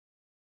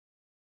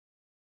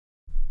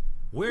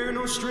We're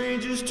no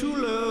strangers to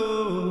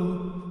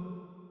love.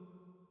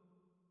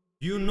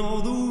 You know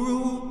the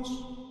rules,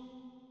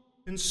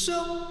 and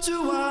so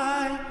do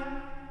I.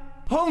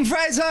 Home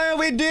fries, how are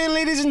we doing,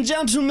 ladies and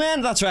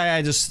gentlemen? That's right.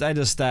 I just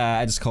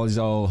called these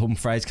all home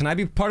fries. Can I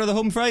be part of the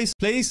home fries,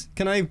 please?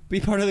 Can I be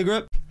part of the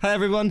group? Hi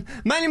everyone,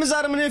 my name is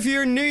Adam, and if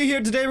you're new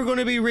here today, we're going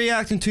to be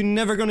reacting to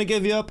Never Gonna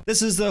Give You Up.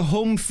 This is the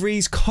Home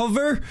Freeze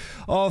cover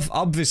of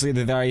obviously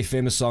the very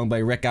famous song by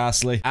Rick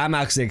Astley. I'm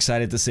actually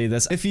excited to see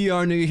this. If you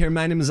are new here,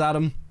 my name is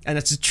Adam, and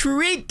it's a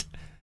treat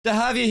to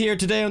have you here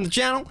today on the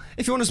channel.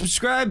 If you want to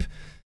subscribe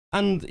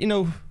and, you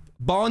know,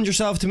 bond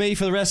yourself to me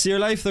for the rest of your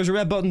life, there's a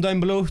red button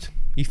down below.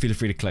 You feel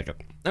free to click it.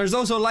 There's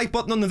also a like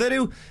button on the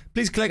video.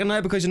 Please click it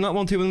now because you'll not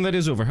want to when the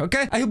video's over,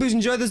 okay? I hope you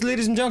enjoyed this,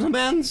 ladies and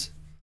gentlemen.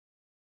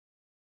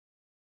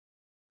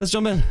 Let's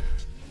jump in.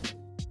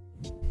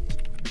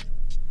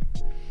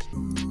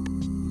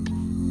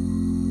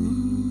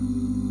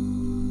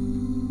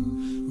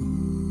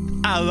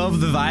 I love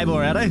the vibe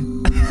already.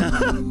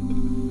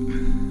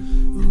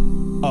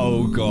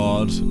 Oh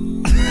god.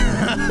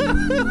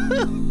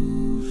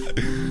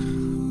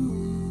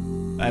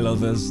 I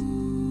love this.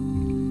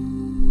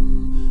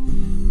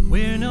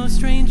 We're no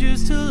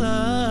strangers to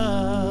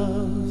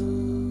love.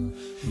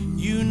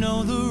 You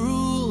know the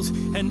rules,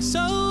 and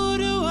so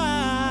do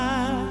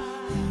I.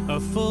 A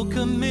full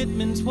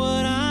commitment's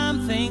what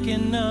I'm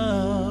thinking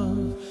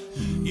of.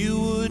 You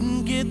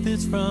wouldn't get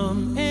this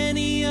from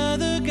any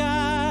other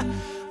guy.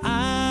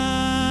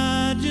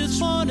 I just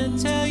wanna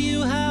tell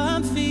you how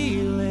I'm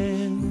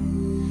feeling.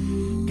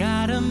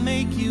 Gotta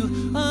make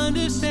you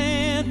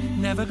understand.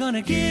 Never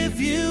gonna give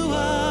you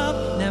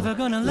up, never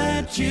gonna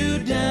let you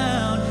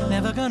down,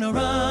 never gonna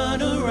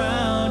run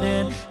around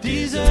and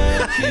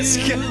desert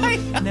you,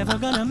 never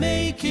gonna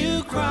make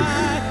you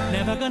cry,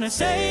 never gonna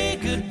say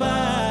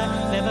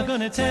goodbye, never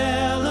gonna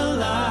tell a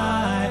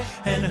lie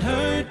and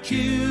hurt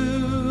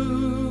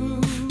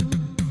you.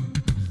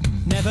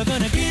 Never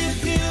gonna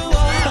give you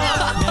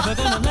up, never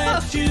gonna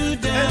let you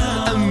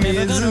down,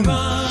 never gonna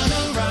run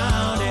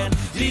around and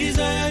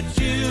desert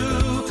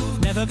you,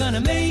 never gonna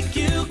make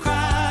you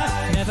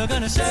cry, never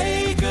gonna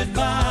say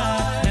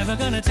goodbye, never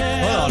gonna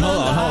tell. Hold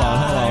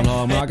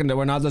on.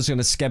 We're not just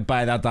gonna skip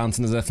by that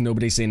dancing as if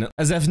nobody's seen it.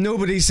 As if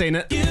nobody's seen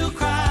it. You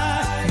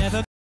cry,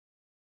 never.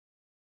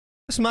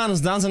 This man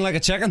is dancing like a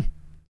chicken.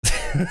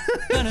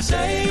 Gonna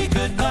say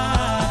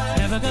goodbye,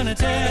 never gonna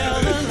tell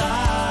a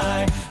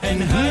lie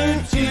and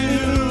hurt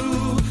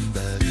you.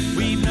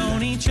 We've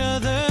known each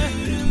other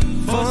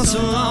for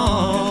so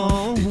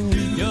long.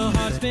 Your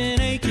heart's been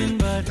aching,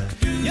 but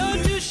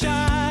you're too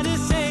shy to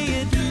say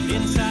it.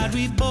 Inside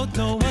we both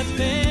know what's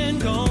been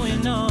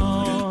going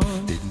on.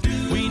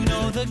 We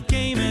know the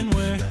game and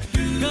we're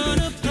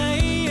gonna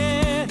play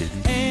it.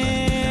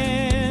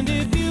 And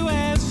if you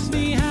ask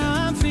me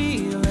how I'm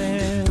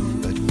feeling,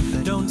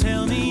 don't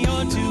tell me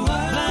you're too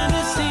blind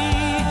to see.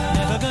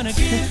 Never gonna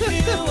give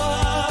you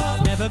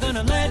up, never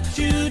gonna let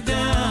you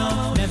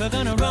down, never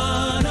gonna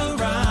run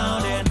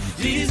around and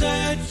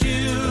desert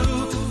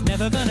you,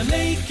 never gonna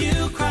make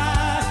you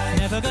cry,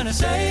 never gonna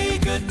say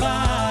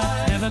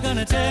goodbye, never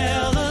gonna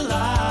tell a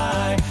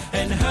lie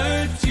and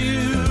hurt you.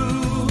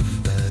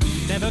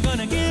 Never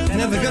gonna give you up,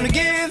 never gonna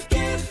give you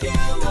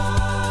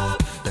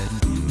up,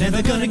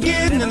 never gonna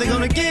give you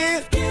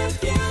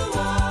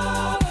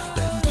up,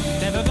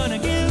 never gonna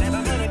give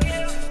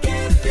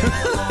you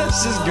up.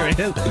 This is great.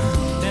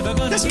 Never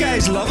gonna this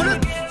guy's loving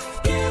it.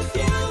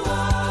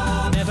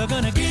 Never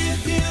gonna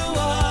give you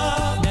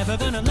up, never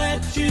gonna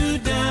let you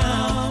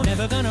down,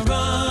 never gonna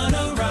run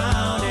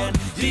around and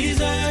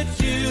desert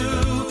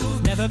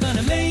you, never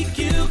gonna make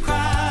you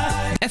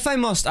cry. If I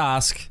must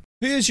ask,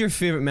 who is your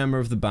favourite member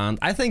of the band?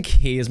 I think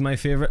he is my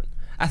favourite.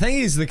 I think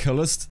he's the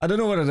coolest. I don't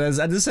know what it is.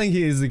 I just think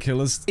he is the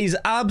coolest. He's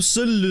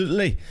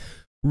absolutely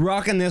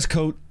rocking this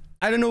coat.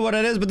 I don't know what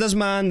it is, but this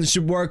man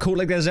should wear a coat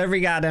like this every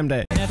goddamn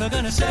day. Never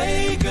gonna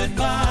say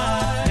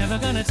goodbye, never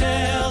gonna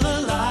tell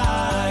a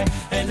lie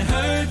and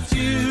hurt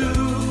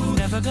you.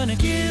 Never gonna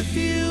give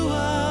you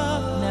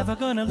up, never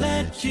gonna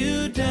let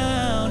you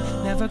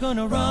down, never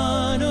gonna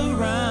run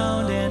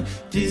around and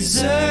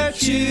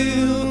desert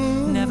you,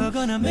 never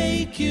gonna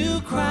make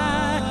you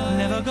cry,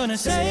 never gonna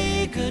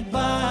say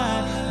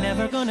goodbye,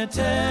 never gonna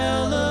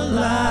tell a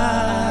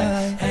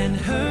lie and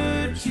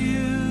hurt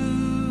you.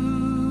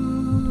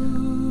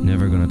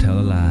 Never gonna tell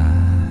a lie.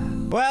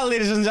 Well,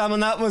 ladies and gentlemen,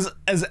 that was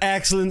as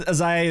excellent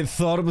as I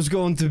thought it was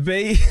going to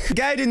be. The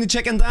guy doing the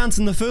chicken dance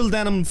in the full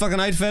denim fucking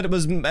outfit,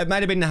 it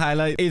might have been the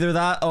highlight. Either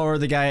that or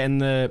the guy in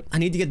the... I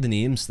need to get the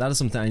names. That is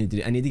something I need to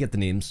do. I need to get the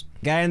names.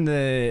 Guy in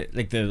the,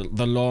 like, the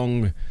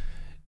long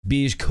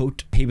beige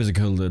coat. He was a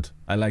cool dude.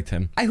 I liked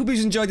him. I hope you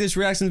enjoyed this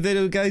reaction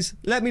video, guys.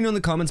 Let me know in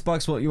the comments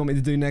box what you want me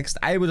to do next.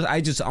 I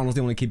just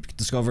honestly want to keep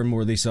discovering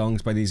more of these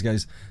songs by these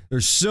guys. They're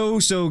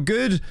so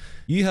good.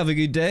 You have a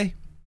good day.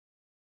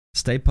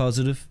 Stay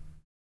positive.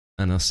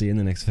 And I'll see you in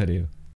the next video.